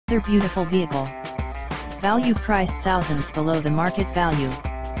Another beautiful vehicle. Value priced thousands below the market value,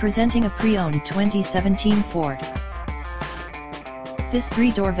 presenting a pre-owned 2017 Ford. This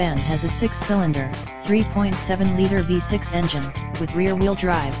 3-door van has a 6-cylinder, 3.7-liter V6 engine, with rear-wheel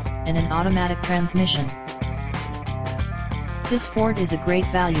drive, and an automatic transmission. This Ford is a great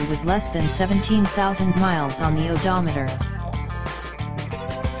value with less than 17,000 miles on the odometer.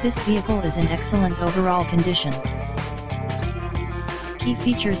 This vehicle is in excellent overall condition. Key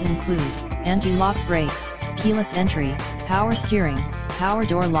features include anti-lock brakes, keyless entry, power steering, power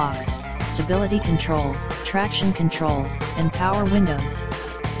door locks, stability control, traction control, and power windows.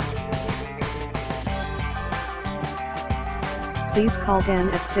 Please call Dan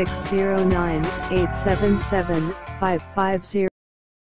at 609-877-5500.